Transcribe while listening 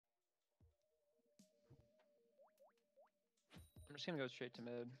just gonna go straight to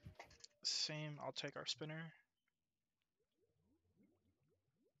mid. Same. I'll take our spinner.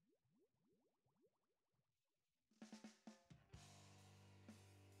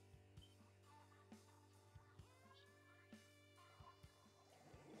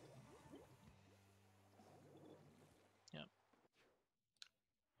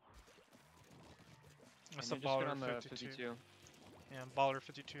 That's the And just get baller on the 52. 52. Yeah, baller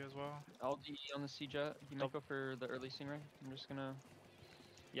 52 as well. I'll DE on the C-Jet. He might go for the early stingray. I'm just gonna...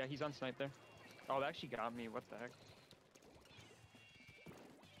 Yeah, he's on snipe there. Oh, that actually got me. What the heck?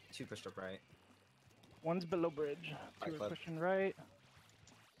 2 pushed up right. One's below bridge. 2 are pushing right.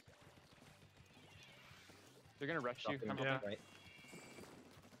 They're gonna rush you. I'm Yeah. Right.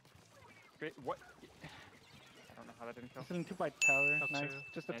 Great. What? I don't know how that didn't kill. Still 2 by tower. Up Nice. two.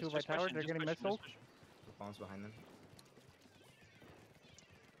 Just a Nice, 2 by just tower. pushing, They're just getting pushing, missiles. just pushing. The bombs behind them.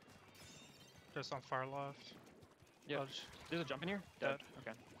 Just on far left. Yeah. I'll just- There's a jump in here? Dead.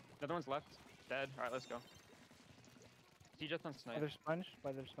 Okay. Another one's left. Dead. Alright, let's go. C-Jet's on snipe. By their sponge.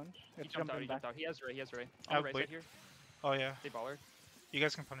 By their sponge. He It's jumped out, jumping he back. jumped out. He has Ray, he has Ray. On the right wait. side here. Oh yeah. They baller. You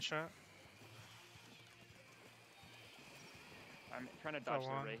guys can punish that. I'm trying to dodge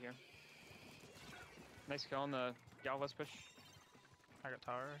one. the Ray here. Nice kill on the Galvez push. I got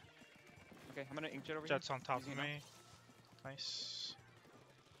tower. Okay, I'm gonna inkjet over Jet's on top Easy of enough. me. Nice. here.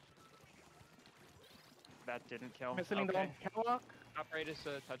 That didn't kill. Missing Okay. the catwalk. Top right is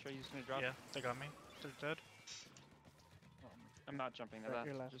Tetra. He's gonna drop. Yeah, they got me. They're dead. I'm not jumping to Right, that.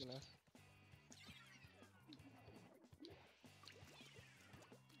 you're last, Just- you're last.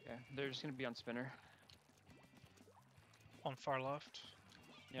 Okay, they're just gonna be on spinner. On far left.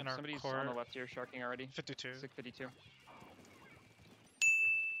 Yeah, In our somebody's core. on the left here, sharking already. 52. 652.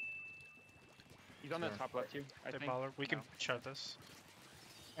 He's on the Sure. top left here. I They think. baller. We can No. shut this.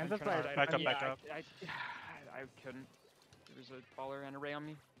 And I'm that's trying by to- Back up, yeah, back up. I couldn't. There was a baller and a Ray on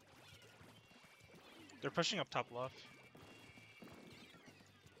me. They're pushing up top left.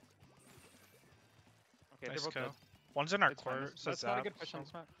 Okay, Nice they're both kill. dead. One's in our It's fine. core. That's, Says that's not a Zap, good push on so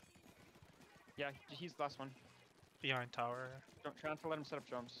Splat. Yeah, he's the last one. behind tower. Don't try not to let him set up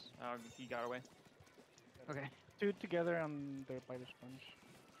jumps. He got away. Okay. 2 together on their by the sponge.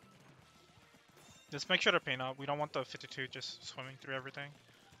 Just make sure to paint up. We don't want the 52 just swimming through everything.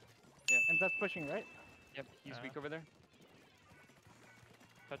 And that's pushing right. Yep, he's Yeah. weak over there.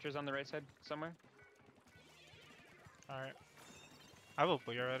 Tetra's on the right side somewhere. Alright. I will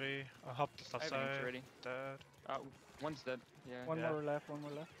blue already. I'll help the I left have an inch side. already. Dead. One's dead. Yeah. One Yeah. more left. One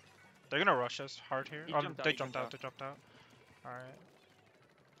more left. They're gonna rush us hard here. He Oh, jumped out, they he jumped jumped out. They jumped out. Alright.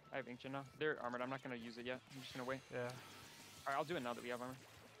 I have inkjet now. They're armored. I'm not gonna use it yet. I'm just gonna wait. Yeah. Alright, I'll do it now that we have armor.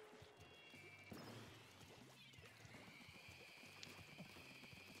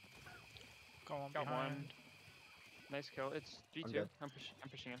 Go on Got behind. one. Nice kill. It's G2. good. I'm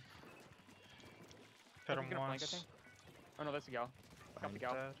pushing in. Hit He's him gonna flank, I once. think. Oh no, that's the gal. Got the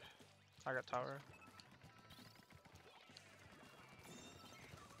gal. Dead. I got tower.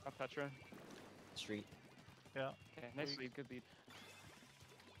 Got Tetra. Street. Yeah. Okay, nice Weak. lead. Good lead.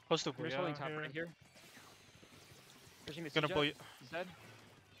 Close to We're just blue holding top here. right here. Pushing the Gonna C-Jet. blow. He's dead.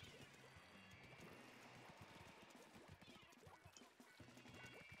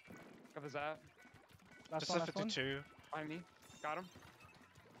 Got the Zap. Last Just one. a Last one. 52. Behind me. Got him.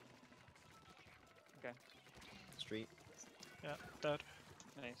 Street. Yeah. Dead.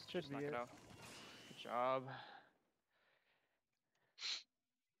 Nice. Should Just be knock it. it out. Good job.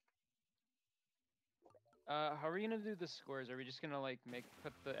 How are we gonna do the scores? Are we just gonna like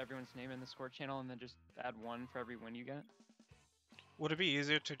put everyone's name in the score channel and then just add 1 for every win you get? Would it be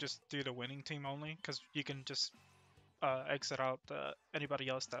easier to just do the winning team only? Because you can just exit out anybody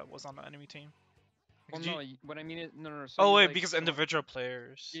else that was on the enemy team. Well, Because no. What I mean is no. So oh you, wait, like, because so- individual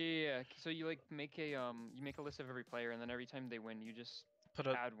players Yeah. So you like make a list of every player, and then every time they win, you just put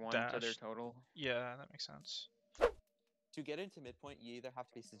a add 1 to their dash. total. Yeah, that makes sense. To get into midpoint, you either have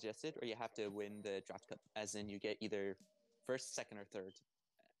to be suggested or you have to win the draft cup, as in you get either first, second, or third.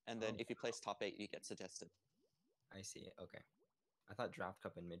 And then Oh. if you place top 8, you get suggested. I see. Okay. I thought draft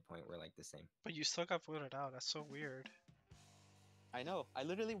cup and midpoint were like the same. But you still got voted out. That's so weird. I know. I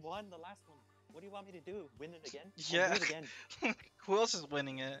literally won the last one. What do you want me to do? Win it again? I'll Yeah. do it again. Who else is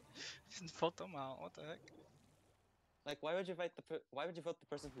winning it? Vote them out. What the heck? Like, why would you vote the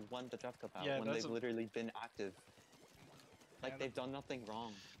person who won the draft cup out Yeah, when that's they've a- literally been active? Like, Yeah, they've done nothing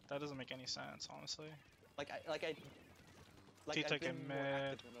wrong. That doesn't make any sense, honestly. I've T-Tech been and more mid.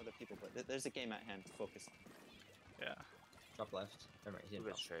 active than other people, but there's a game at hand to focus on. Yeah. Drop left. Never mind. He didn't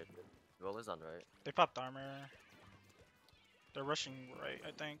Good drop. trade. Roll is on right. They popped armor. They're rushing right,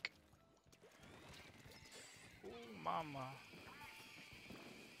 I think. Ooh, mama.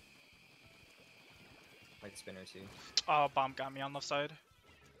 Like spinner too. Oh, bomb got me on left side.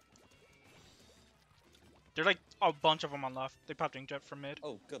 There's like a bunch of them on left. They popped inkjet from mid.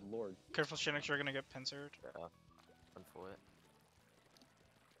 Oh, good lord. Careful, Shinix, you're gonna get pincered. Yeah. Run for it.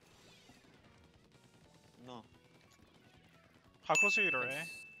 No. How close are you to Ray?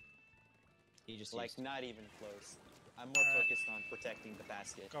 He just Like, used. not even close. I'm more Alright. focused on protecting the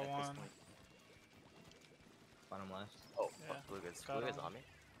basket Go at this on. point. Bottom left. Oh, Yeah. fuck, Lucas. Got Lucas him. on me.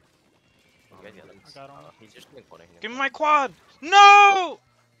 You guys get him. I got him. He's just gonna corner. Give me my quad! No!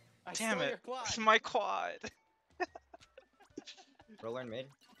 I Damn stole it. your quad! It's my quad. Roller in mid.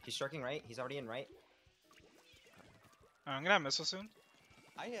 He's striking right. He's already in right. I'm gonna have missile soon.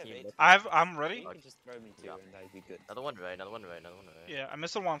 I have Yeah, 8. I'm ready. You can just throw me too, Yeah. and I'd be good. Another one right, another one right, another one right. Yeah, I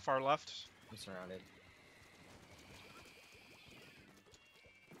missed the one far left. I'm surrounded.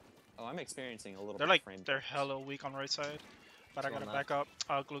 Oh, I'm experiencing a little They're bit like of frame they're drops. hella weak on right side. But I Two on gotta back up.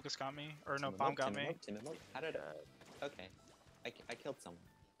 Lucas got me. Or no, Team bomb emote, got team me. emote, team emote. How did I... Okay. I killed someone.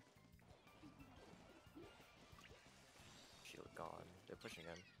 Shield gone. They're pushing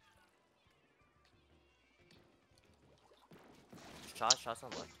in. Shots on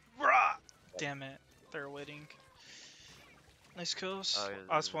left. Rah! Damn it. They're waiting. Nice kills.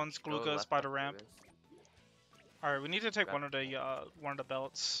 Us one's Go Glugas left by up, the ramp. Lucas. Alright, we need to take Grab- one of the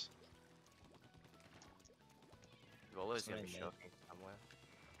belts. Roller's gonna be Someone in mid. choking somewhere.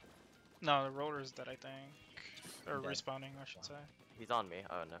 No, the roller's dead, I think. Or I'm dead. respawning, I should say. He's on me.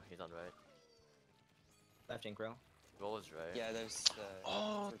 Oh no, he's on right. Left ink row. Roller's right. Yeah, there's...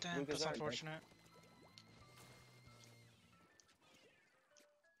 Oh, for damn, Lucas that's are- unfortunate.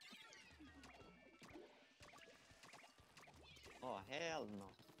 Oh, hell no.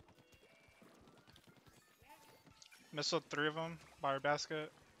 Missile 3 of them by our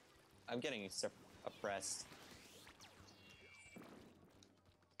basket. I'm getting oppressed.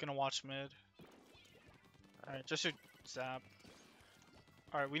 Gonna watch mid. Alright, just shoot zap.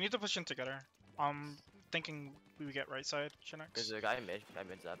 Alright, we need to push in together. Thinking we would get right side, There's Shinix. a guy mid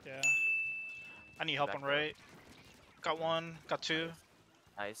zap. Yeah. I need help Back on door. right. Got one, got two.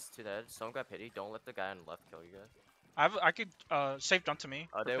 Nice, two dead. Someone got pity. Don't let the guy on the left kill you guys. I could safe jump to me.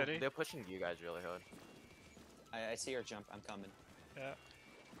 for pity. They're pushing you guys really hard. I see your jump. I'm coming. Yeah.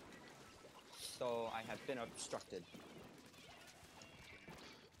 So I have been obstructed.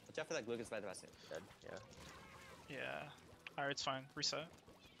 Watch out for that Lucas by the basket. Dead. Yeah. Yeah. Alright, it's fine. Reset.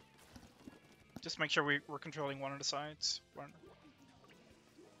 Just make sure we're controlling one of the sides.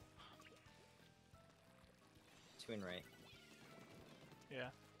 Two in right. Yeah.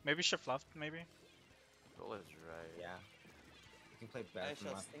 Maybe shift left, maybe? Roller's right. Yeah. You can play I back from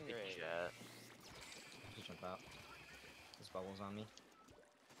shall left. stingray. Jet. Just jump out. There's bubbles on me.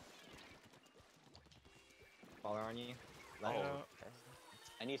 Baller on you. Left. Yeah. okay.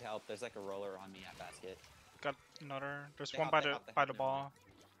 I need help. There's like a roller on me at basket. Got another. There's They one hop, by they the hop, they by hop, the never mind. ball.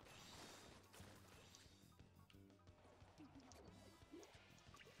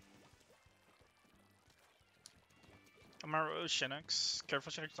 I'm gonna Shinix.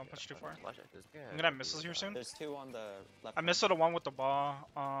 Careful, Shinix, don't push too far. Watch it, this guy I'm gonna have might be missiles here fine. soon. There's two on the left. I missed the one with the ball.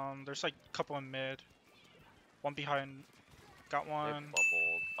 There's like a couple in mid. One behind. Got They one.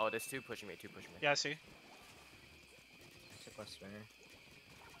 bubbled. Oh, there's two pushing me. Yeah, I see. Took left spinner.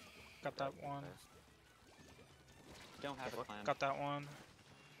 Got that one. Nice. Don't have a clam. Got that one.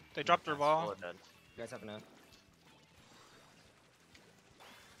 They dropped their ball. Roller dead. You guys have enough.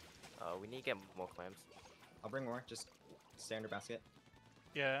 We need to get more clams. I'll bring more. Just stay under basket.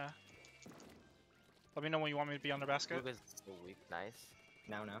 Yeah. Let me know when you want me to be on the basket. Lucas is so weak. Nice.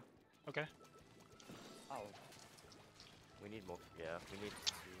 Now. Okay. Oh, We need more. Yeah, we need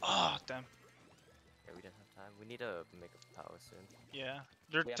to. Oh, damn. Yeah, we didn't have time. We need to make a power soon. Yeah.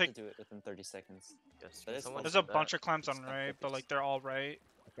 They're we have take. to do it within 30 seconds. Yes. That is someone There's do a that. bunch of clams on Stop right, but focus. like they're all right.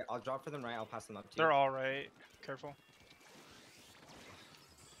 Okay, I'll drop for them right. I'll pass them up to you. They're all right. Careful.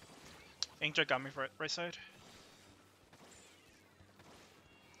 Inkjet got me for right side.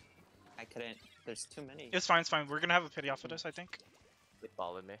 I couldn't. There's too many. It's fine, it's fine. We're gonna have a pity off of this, I think. They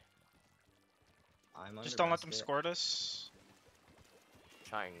followed me. I'm under Just don't let them basket. score this.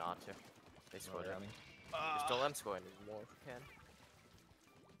 Trying not to. They scored Roller it. on me. Just don't let them score anymore if you can.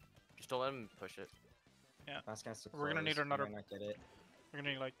 Just don't let them push it. Basket has to We're gonna need close, we another- might not get it. We're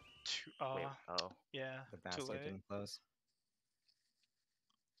gonna need like two. Wait. Oh. Yeah. The Too basket late. didn't close.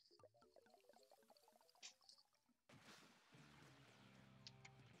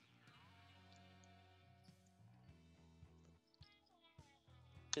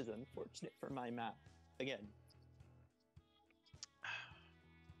 Which is unfortunate for my map. Again.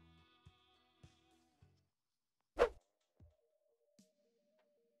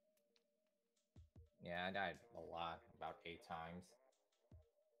 Yeah, I died a lot, about 8 times.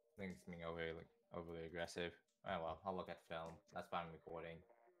 I think it's being overly aggressive. Oh well, I'll look at film. That's why I'm recording.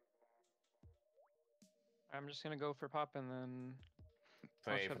 I'm just gonna go for pop and then I'll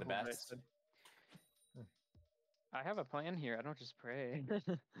Pray try for to the hold right best. side. I have a plan here. I don't just pray.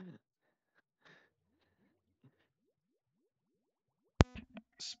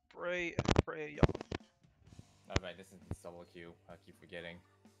 Spray and pray, y'all. Alright, this is the solo queue. I keep forgetting.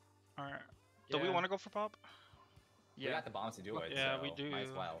 Alright. Do we Yeah. want to go for pop? We Yeah. got the bombs to do it, Yeah, so we do. might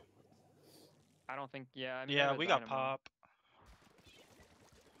as well. I don't think. Yeah. I mean, Yeah, have a we got dynamo. pop.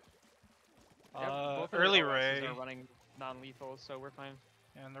 Yep, both of the Early OSs Ray. are running non-lethal, so we're fine.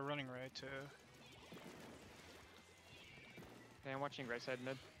 And they're running Ray too. Okay, I'm watching right side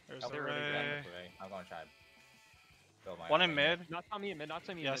mid. There's Oh, the they're really good. Ray. I'm gonna try to build my One own in lane. mid. Not on me in mid. Not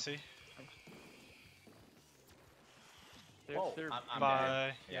on me in Yeah, mid. see. Whoa, They're I'm Bye.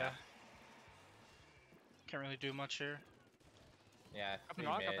 dead. Yeah. Can't really do much here. Yeah, up three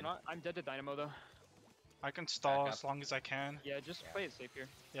and knock, up mid. and knock. I'm dead to dynamo though. I can stall up. as long as I can. Yeah, just Yeah. play it safe here.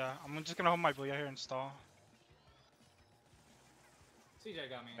 Yeah, I'm just gonna hold my booyah here and stall. CJ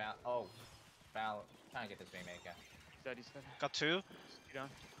got me. Val, trying to get this Rainmaker. He's dead. He's dead. Got 2. You down?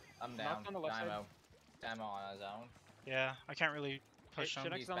 I'm Knock down. on the left side. Dynamo on his own. Yeah, I can't really push Hey,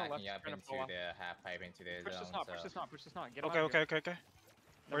 him. Shinux He's on the backing left, up trying to into pull off. the half pipe into the Push zone. this knot. so Push this knot. Push this knot. Get him Okay, out of here. okay.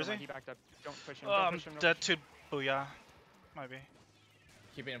 Where is Never mind, he? He backed up. Don't push him. Oh, Don't I'm push him. dead to booyah. Might be.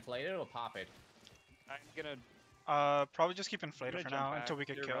 Keep it inflated or pop it. I'm gonna. Probably just keep I'm inflated gonna for jump now back. until we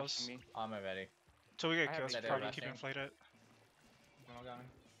get They're kills. rushing me. I'm ready. Until we I get have kills, Let it probably rush keep in. inflated. No got me.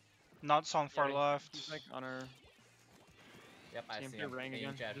 Not on far Yeah, left. He's like on our. Yep, I See him see here him. raying Being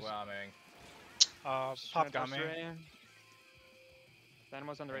again. jet Just- where I'm moving. just Pop trying to got me. toss Ray.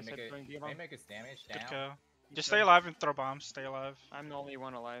 Dynamo's on the right side. Rainmaker- Throwing B-bomb. Rainmaker's damage Good down. kill. He's Just dead. stay alive and throw bombs. Stay alive. I'm the only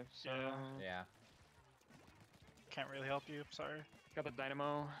one alive, so Yeah. Yeah. Can't really help you. Sorry. got the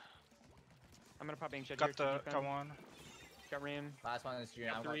dynamo. I'm gonna pop Ink Jet Got here to the. defend. Got 1. Got Ram. Last one is June.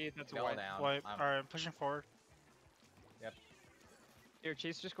 Got I'm 3. going That's a go wipe. down. Wipe. I'm- Alright, pushing forward. Here,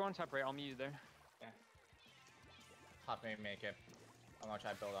 Chase, just go on top right. I'll meet you there. Pop Rainmaker. I'm gonna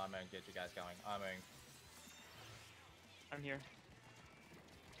try to build armor and get you guys going. Armoring. I'm here.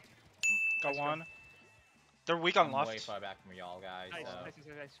 Got Nice go. 1. They're weak on I'm way left. far back from y'all guys. Nice, so. nice,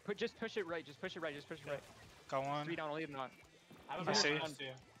 nice, nice. Just push it right. Just push it right. Just push it right. Got 1. 3 down. I'll leave it not. I have I a see. box too.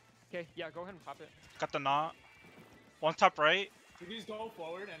 Okay, yeah, go ahead and pop it. Got the knot. 1 top right. You just go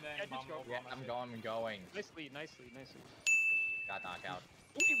forward and then Yeah, just bomb go. roll, Yeah, bomb I'm shit. going. Nicely, nicely, nicely. Got knocked out.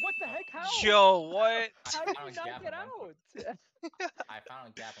 Wait, what the heck? How? Yo, what? How I did found you a not gap get in one out? I found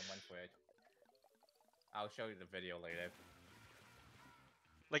a gap and went for it. I'll show you the video later.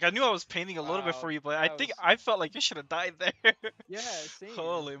 Like I knew I was painting a little bit Wow, for you, but I that think was- I felt like you should have died there. Yeah, same.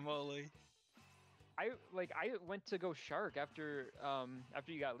 Holy moly. I went to go shark after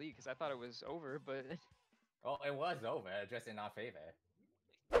you got lead because I thought it was over, but Well, it was over, just in our favor.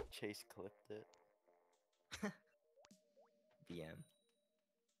 Chase clipped it. VM.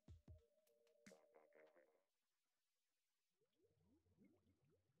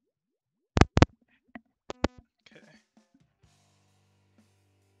 Okay.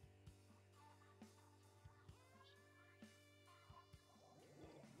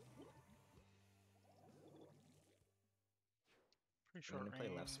 Pretty I'm short gonna play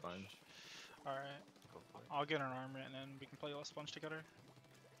left range. sponge. Alright. Go for it. I'll get an armor and then we can play left sponge together.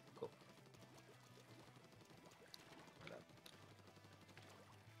 Cool.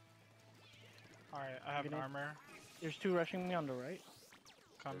 Alright, I have an Grenade. armor There's 2 rushing me on the right.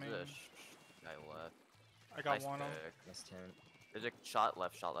 coming. There's a guy left. I got Nice 1 on. pick. That's 10. There's a shot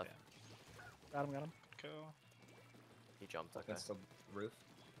left. Yeah. Got him. Kill. He jumped. Okay. Against the roof.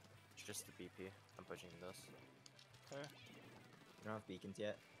 It's just the BP. I'm pushing this. Okay. You don't have beacons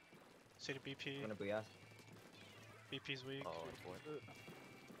yet. See the BP. I'm gonna booyah. BP's weak. Oh, it's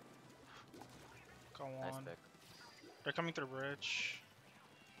Got nice 1. pick. They're coming through bridge.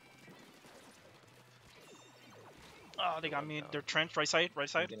 Oh, they got me. down. They're trenched. Right side. Right I'm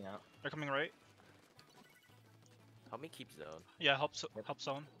side. getting out. They're coming right. Help me keep zone. Yeah, help Yep. help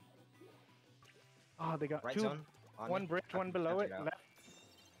zone. Oh, they got Right 2. zone. On One me. bridge, I one can below catch it. out. Left.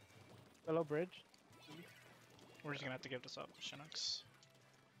 Below bridge. We're just gonna have to give this up, Shinux.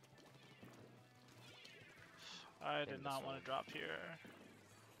 I did Getting not this want one. to drop here.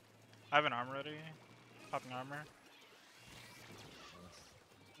 I have an armor ready. Popping armor.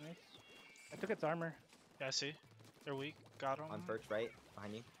 Nice. Nice. I took its armor. Yeah, I see. They're weak. Got them. On perch right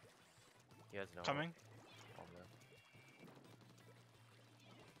behind you. He has no. Coming. Oh, no.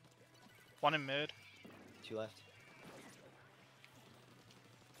 1 in mid. 2 left.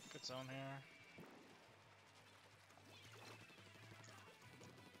 Good zone here.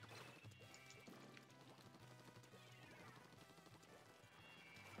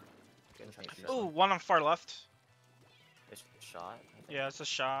 Getting Trying to shot. Ooh, one on far left. It's shot. I think. Yeah, it's a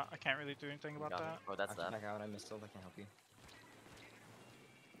shot. I can't really do anything about Got me. that. Oh, that's I have to that. back out. I missed it. I can help you.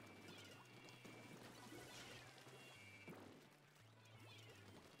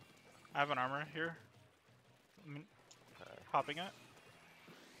 I have an armor here. I'm Okay. popping it.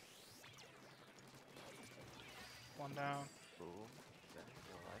 One down, Ooh. Okay.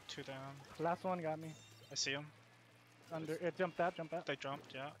 Alright. two down. Last one got me. I see him. Under. It jumped out. Jump out. They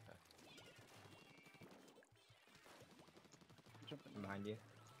jumped, yeah. Jumping. I'm behind you.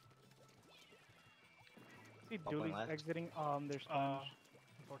 See Ball point Dooley's left. exiting. There's sponge.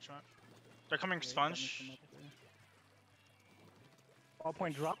 Unfortunate. They're coming Yeah, he got me sponge. from over there. Ball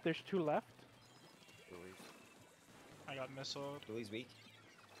point drop. There's 2 left. Louis. I got missiled. Dooley's weak.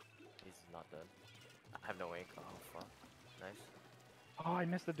 He's not dead. I have no ink. Oh fuck. Nice. Oh, I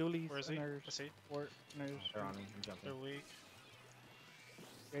missed the Dooley's. Where is he? Nurse. I see. Or nurse. They're on me. I'm jumping. They're weak.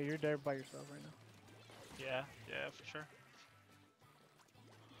 Yeah, you're there by yourself right now. Yeah, yeah, for sure.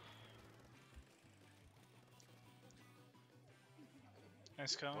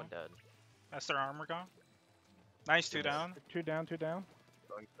 Nice kill. One dead. That's their armor gone. Nice, 2 down. 2 down. 2 down.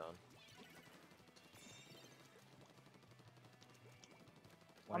 Going down.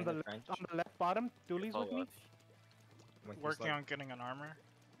 One On in the the trench. On the left bottom, Dooley's Fall with me. left. With you, Working Slug. on getting an armor.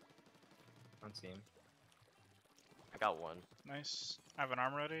 I don't see him. I got one. Nice. I have an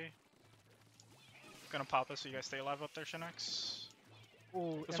armor ready. Gonna pop it so you guys stay alive up there, Shinex.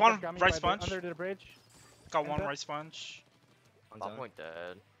 Ooh, There's ends one up got me right by the- sponge. Under the bridge. Got Ends one up. right sponge. On Ball zone. point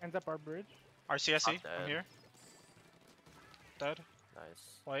dead. Ends up our bridge. RCSE, Not dead. I'm here. Dead.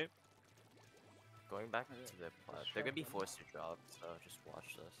 Nice. Wipe. Going back to the plat. They're gonna be Shotgun. forced to drop, so just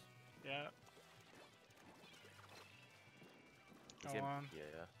watch this. Yeah. He's Go gonna- on. Yeah,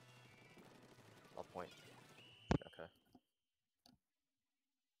 yeah. Ball point. Okay.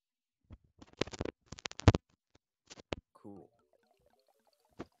 Cool.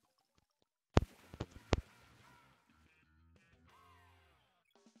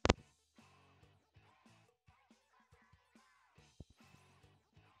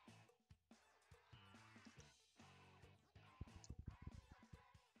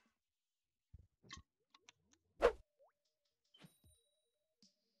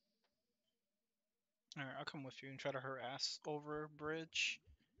 Alright, I'll come with you and try to harass over bridge.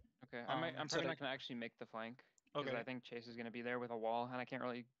 Okay, Um, I'm so probably they- not gonna actually make the flank. Because Okay. I think Chase is gonna be there with a wall, and I can't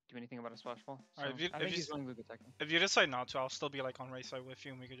really do anything about a splash ball. So Alright, if you- I if think you he's s- willing to protect him. If you decide not to, I'll still be like on right side with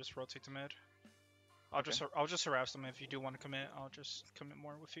you and we can just rotate to mid. I'll just harass them if you do want to commit. I'll just commit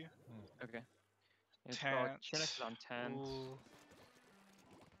more with you. Okay. It's Tent. Chinix is on 10. Ooh.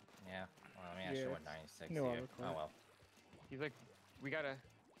 Yeah. Well, I mean, I Yeah, should it's win 96 no here. Albacore. Oh well. He's like, we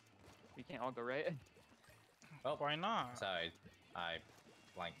can't all go right. Well, Why not? sorry. I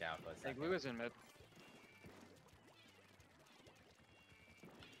blanked out for a Like, second. Blue is in mid.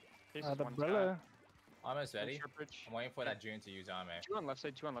 Chase is The one umbrella. Almost tap. ready. Short bridge. I'm waiting for that June to use armor. 2 on left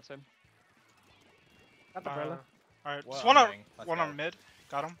side, 2 on left side. Got the umbrella. Alright, We're just one on armoring. Let's one go. on mid.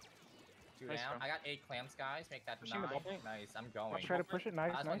 Got him. 2 Nice down. throw. I got 8 clams, guys. Make that Pushing the 9. ball point. Nice. I'm I'll going. try to push it.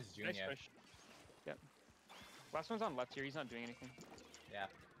 Nice, Last nice. one's Nice Junior. push. Yep. Last one's on left here. He's not doing anything. Yeah.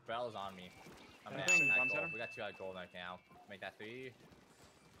 Bell's on me. I'm Yeah, down. thanks, At Bombs at gold. him. We got 2 out of gold right now. Make that 3.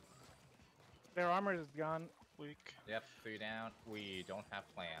 Their armor is gone. Weak. Yep, 3 down. We don't have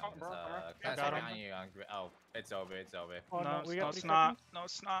plans. Oh, bro, Clams got are him. on you on oh, it's over. It's over. Oh, no, we no, got it's 3 not. seconds. No,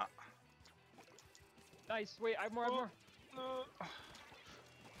 it's not. Nice. Wait, I have more. I have more. No.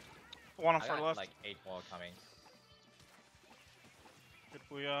 One on I far got left. like 8 more coming. Good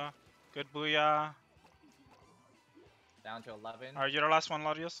booyah. Good booyah. Down to 11. Alright, you're the last one,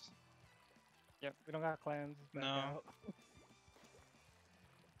 Larius. We don't got clans. back No. out.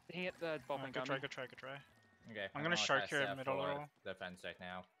 Dang it, the ball point Good got try, me. good try, good try. Okay, I'm gonna try shark to here set at middle for little. defense right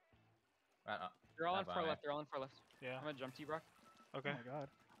now. They're all on Bye far bye. left. They're all on far left. Yeah. I'm gonna jump to you, Brock. Okay. Oh my god.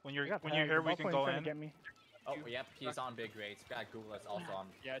 When I you're got when you're tagged. here, The we ball can point go trying in. to get me. Oh, yep, he's on big rates. We got Google's also on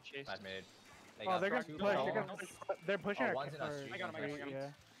Yeah, Chase. that mid. They Oh, got they're gonna two push. They're balls. gonna push. They're pushing Oh, our. one's in our our- street, I got him, I got him.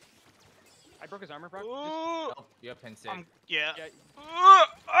 Yeah. I broke his armor, Brock. Just- Ooh. Oh, you're pin sick. Yeah.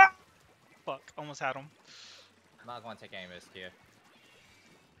 Yeah, Fuck, almost had him. I'm not gonna take any risk here.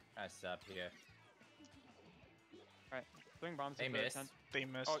 That's up here. throwing bombs They into the missed. tent. They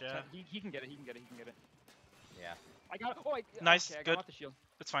missed, Oh, yeah. tent. He can get it. He can get it. He can get it. Yeah. I got it. Oh, Nice, Okay, I got good. him off the shield.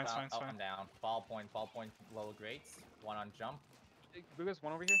 It's fine, it's fine, it's Oh, fine. I'm down. Ball point, low grades. 1 on jump. Buga's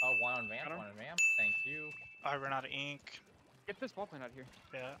one over here. Oh, 1 on ramp, Got him. 1 on ramp. Thank you. I ran out of ink. Get this ball point out of here.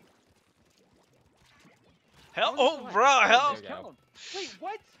 Yeah. Hell, How is he oh, still alive? bro, Oh, hell. there you go. Kill him. Wait,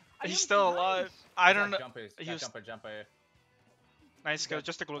 what? I He's am still behind. alive. I He's don't got know. Jumpers. he Got was- jumper. Nice kill, Okay.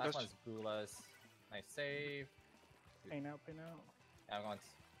 just the Last glucose. one's Gulas. Nice save. Pain out, pain out. Yeah,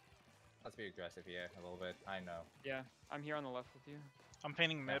 let's be aggressive here a little bit. I know. Yeah, I'm here on the left with you. I'm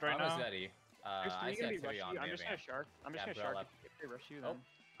painting mid Yeah, right almost now. ready. There's I three see gonna be activity rushing on you. I'm mid just gonna ramp. shark. I'm just Yeah, gonna shark Brella. if they rush you. Oh. Then.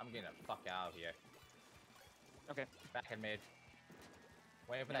 I'm getting the fuck out of here. Okay. Back in mid.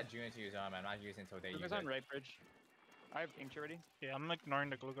 Waiting for that Junior to use arm. I'm not using until they use Glucose it. on right bridge. I have inked already. Yeah, I'm ignoring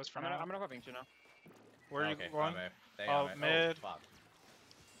the glucose for I'm now. gonna pop inked now. Where are you Okay, going? They Oh, are mid. Oh, fuck.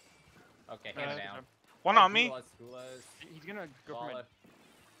 Okay, Nice. hand Good down. job. One on me. Gulas. He's gonna go for Baller. mid.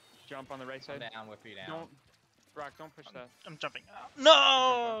 Jump on the right I'm side. down with 3 down. Don't, Brock, don't push that. I'm jumping out.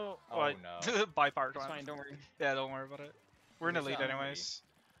 No! Oh, What? no. Bypass. It's fine. Don't worry. Yeah, don't worry about it. We're in the Who's lead on me? anyways.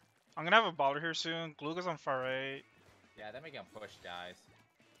 I'm gonna have a baller here soon. Glucose on far right. Yeah, they're making a push, guys.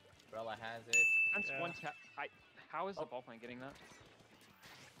 Brella has it. That's Yeah. one tap. How is the Oh. ball point getting that?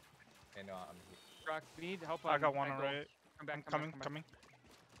 Okay, no, Brock, we need help. I got one at on goal. right. Come back. I'm Come coming, back, come coming.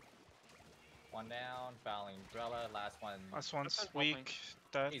 one down. Fouling Brella. Last one. Last one's one's ball weak. point.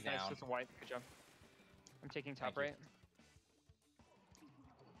 Dead. He's Back. Nice. down. That's a white. Good job. I'm taking top Thank you. right.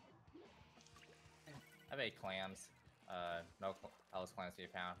 I have 8 clams. No else clams to be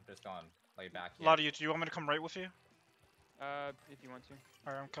found. Just going lay back A here. lot of you. Do you want me to come right with you? If you want to.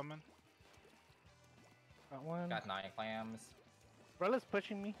 Alright, I'm coming. Got one. Got 9 clams. Brella's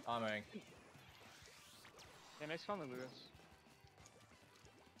pushing me. Armoring. Yeah, nice call on the Lewis.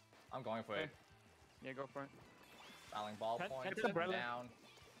 I'm going for it. Okay. Yeah, go for it. Fouling ball Ten- point. ten to the Brella. Down.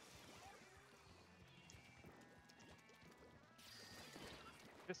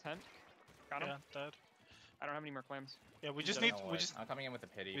 This tent. Got him. Yeah, dead. I don't have any more clams. Yeah, we You just don't need. You know We what? just. I'm coming in with a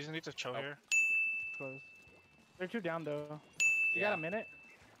pity. We just need to chill Oh. here. Close. They're 2 down though. You Yeah. got a minute?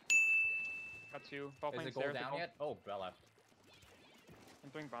 Got two. Ball Is point the goal stairs. down yet? Oh, Brella. I'm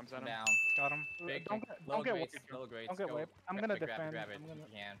throwing bombs at I'm him. down. Got him. Big, Don't big, get, low don't get grades, whipped. low grades. Don't get Go. whipped. I'm Grab gonna it, grab it, defend. grab it I'm if gonna... you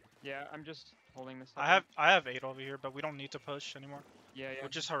can. Yeah, I'm just holding this. I have 8 over here, but we don't need to push anymore. Yeah, yeah. We'll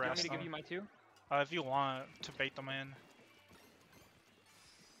just Do you want harass me to give them. you my two? If you want to bait them in.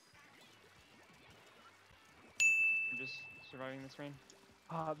 I'm just surviving this rain.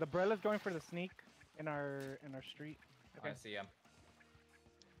 The Brella's going for the sneak in our street. I see him.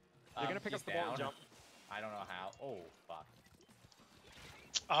 They're gonna pick He's up the ball and down. jump. I don't know how. Oh, fuck.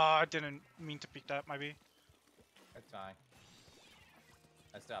 I didn't mean to peek that, maybe. That's fine.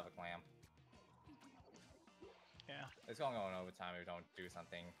 I still have a clam. Yeah. It's going on overtime if we don't do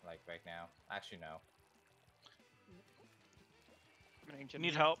something like right now. Actually, no. I'm gonna ancient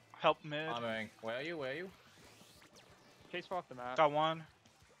Need you. help. Help mid. Armoring. Where are you? Where are you? Chase fall off the map. Got one.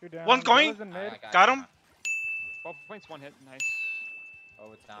 You're down. One's going. Brella's in mid. Got him. Ball points one hit. Nice.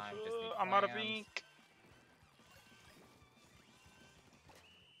 Overtime. Just need I'm out of clams. ink.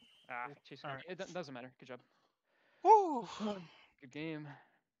 Ah, chase. Alright. It doesn't matter. Good job. Woo. Good game.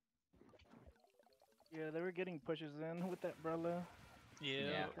 Yeah, they were getting pushes in with that Brella.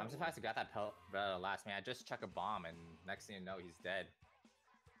 Yeah, I'm surprised I got that last man. I just chuck a bomb and next thing you know, he's dead.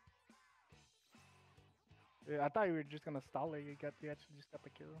 Yeah, I thought you were just gonna stall it. You actually just got the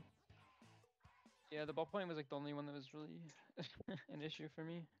kill. Yeah, the ball point was like the only one that was really an issue for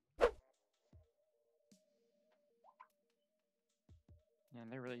me. Man,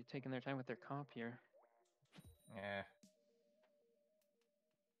 they're really taking their time with their comp here. Yeah.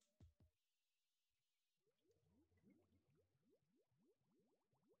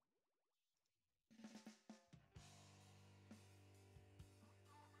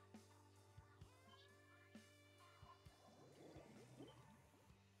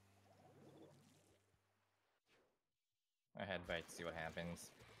 I head right to see what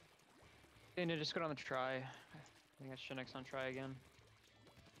happens. And just go on the try. I think I should next on try again.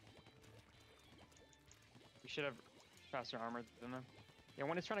 We should have faster armor than them. Yeah,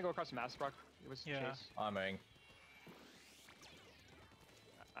 when it's trying to go across the mass block, it was Yeah. chase. Armoring.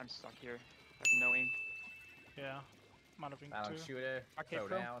 I'm stuck here. I have no aim. Yeah. I'm out of ink Balance too. shooter. Okay, Throw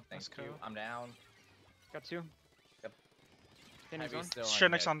pro. down. Thank Let's you. go. I'm down. Got two. Yep. In his Heavy zone. still Share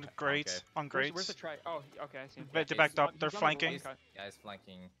on next mid. on grates. Okay. On Where's the grates. try? Oh, okay, I see. They he's backed up. He's They're on the flanking. one cut. Yeah, he's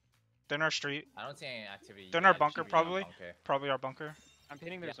flanking. They're in our street. I don't see any activity. They're in our yet. bunker, Should be on probably. bunker. Probably our bunker. I'm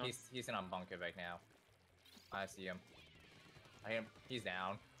pinning their Yeah, zone. he's in on bunker right now. I see him. I hear him. He's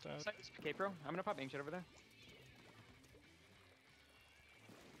down. Dead. K-Pro, I'm gonna pop ancient over there.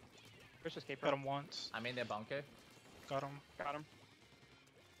 Where's this K-Pro? Got him once. I'm in their bunker. Got him. Got him.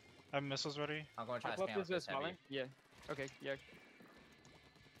 I have missiles ready. I'm going to try Top to left spam is with this small heavy. lane? Yeah. Okay, yeah.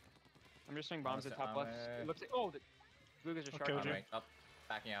 I'm just throwing bombs at Almost top left. armor. It looks like, oh, the Gluga's just Okay, sharp. okay. Armoring. Up.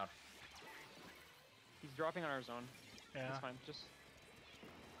 Backing out. He's dropping on our zone. Yeah. That's fine. Just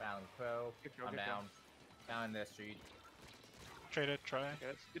Fouling pro. good kill, I'm good kill. down. Down in the street. Trade it, try. Okay,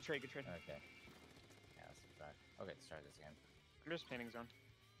 that's good trade, good trade. Okay. Yeah, let's try. Okay, let's try this again. I'm just painting zone.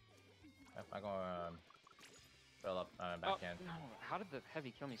 Yep, I'm gonna fill up Oh, back in. no. How did the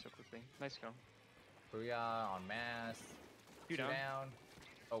heavy kill me so quickly? Nice kill. Booyah on mass. Two down.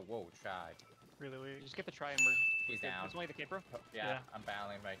 Oh, whoa, try. Really weak. Just get the try and we're He's good. down. It's only the cape, bro. Yeah, I'm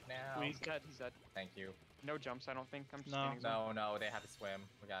battling right now. He's dead, he's dead. Thank you. No jumps, I don't think. I'm just No. painting zone. No, they have to swim.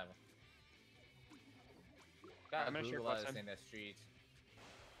 We got him. Got I'm gonna share Googlas left side. in the street.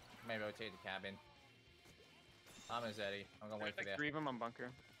 May rotate the cabin. I'm a Zeddy. I'm gonna wait for Like that. 3 of them on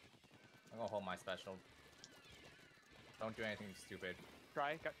bunker. I'm gonna hold my special. Don't do anything stupid.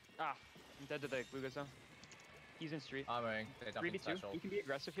 Try. I'm dead to the Glugas though. He's in street. I'm going. They dumping 3v2. special. We can be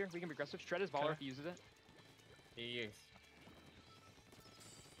aggressive here. We can be aggressive. Shred his baller Okay. if he uses it. He is.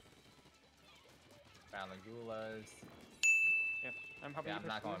 Battling Gulas. I'm helping Yeah, you I'm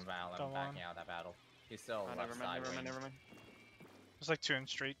not push going Val. I'm Don't backing want. out that battle. He's still Oh, left never side mind, wing. never mind. There's like 2 in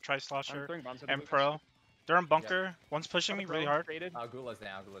street. Try I'm slasher. throwing bombs at the And Glugas. pro. They're in bunker. One's pushing me Pro, really hard. Traded. Gula's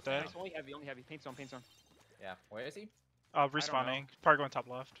down. Gula's Dead. down. Nice, only heavy. Paint zone, paint zone. Yeah. Where is he? Respawning. Probably going top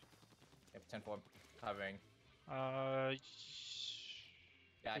left. Yep, 10-4 covering. Uh,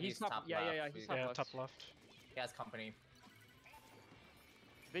 Yeah, He's he's top- top yeah, left. yeah, he's top yeah, left. top left. He has company.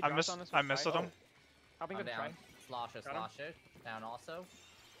 They I dropped missed. on us I with missed try. them. Helping I'm with down. try. Slosher, Got him. Slosher. Down also.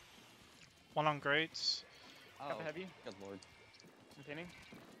 One on grates. Got the heavy. Good lord. I'm painting.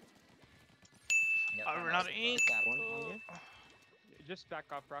 Yep, Oh, down we're not also. ink. That one on you. Just back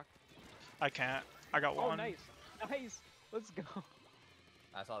off, Brock. I can't. I got Oh, one. nice. Nice. Let's go.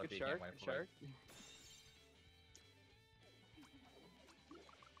 I saw the Good beacon shark. went Good for it. shark.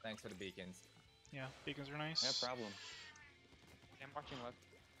 Thanks for the beacons. Yeah, beacons are nice. No problem. I'm watching left.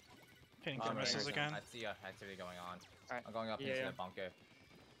 Painting I'm for missiles going. again. I see activity going on. Alright. I'm going up Yeah, into yeah. the bunker.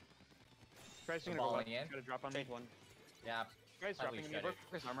 Try's I'm gonna go left. balling in. Try to drop on me. Trade one. Yeah. Try's Heavily dropping me. shredded.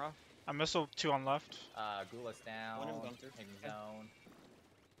 Where's armor off? I missile 2 on left. Gula's down. One in bunker. Taking Okay. zone.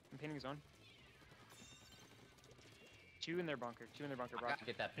 I'm painting zone. 2 in their bunker. 2 in their bunker, I Brock. gotta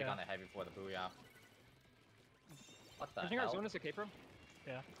get that pick Yeah. on the heavy before the booyah. What the Pushing our hell? zone is a K-Pro.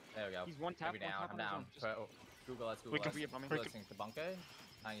 There we go. He's one tap, Heavy one down. tap I'm on his down. zone. Just Google us. We Google can- us. be up on me. we can- Listening to bunker.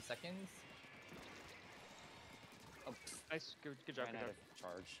 90 seconds. Oh, Nice. Good job. ran Good out job. of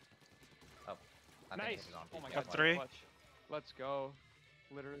charge. I think Nice. this is on Oh my peak. god. Got 3. clutch. Let's go.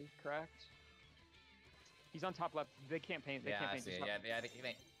 Literally cracked. He's on top left. They can't paint. They Yeah, can't I paint. see. Just it. let- Yeah, they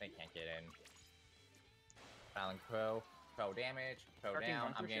can't get in. Battling Pro. Pro damage. Pro Sharking down.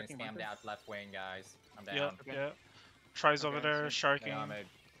 bunker, I'm getting sharking scammed bunker. out left wing, guys. I'm down. Yep, Okay. yep. Tries over Okay, there, so- sharking. Yeah, I'm in.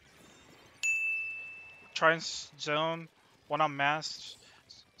 Try and zone. One on mast.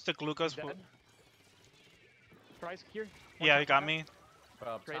 Stick He's Lucas. dead. Tries here. Yeah, One he tap, got one me.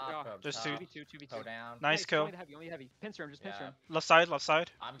 Pro up Great top. draw. Pro up Just top. 2v2, 2v2. Pro down. Nice kill. Only the heavy, only heavy. Pincer him, just pincer Yeah. him. Left side, left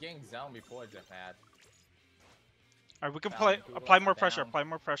side. I'm getting zone before the pad. Alright, we can Down, Google apply us more down. pressure. Apply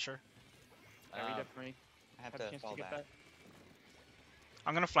more pressure. Yeah, we Uh, definitely I have have a to chance fall to get back. that.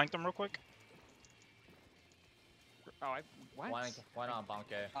 I'm gonna flank them real quick. Oh, what? One on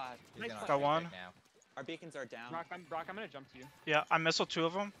bunker. He's Nice gonna flank. Got take one. it now. Our beacons are down. Brock, I'm gonna jump to you. Yeah, I missile 2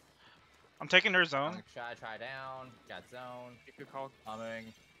 of them. I'm taking their I'm zone. gonna try down. Got zone. Good call.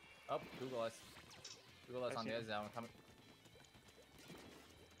 Coming. Oh, Google us. Google us I on see their him. zone. Coming.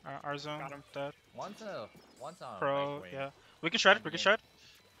 Our zone. Got him. Dead. One's on Pro. right wing. Yeah. We can shred. I'm We can in. shred.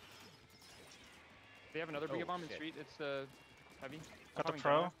 They have another Brigade Oh, bomb in shit. street. It's the heavy. Got the Coming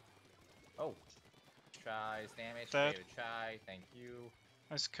pro. down. Oh. Tries damage. Dead. Creative try. Thank you.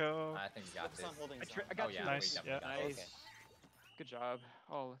 Nice kill. I think we got Focus this. on holding I zone. got Oh you. yeah, Nice, we definitely yeah. got Nice. this. Okay. Good job.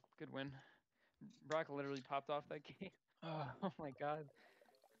 Oh, good win. Brock literally popped off that game. Oh my god.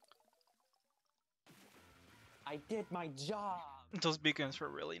 I did my job. Those beacons were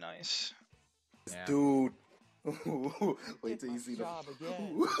really nice. Yeah. Dude. Wait till my you see the. job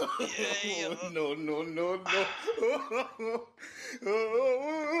again. No, no, no, no.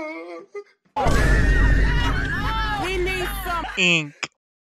 Ink.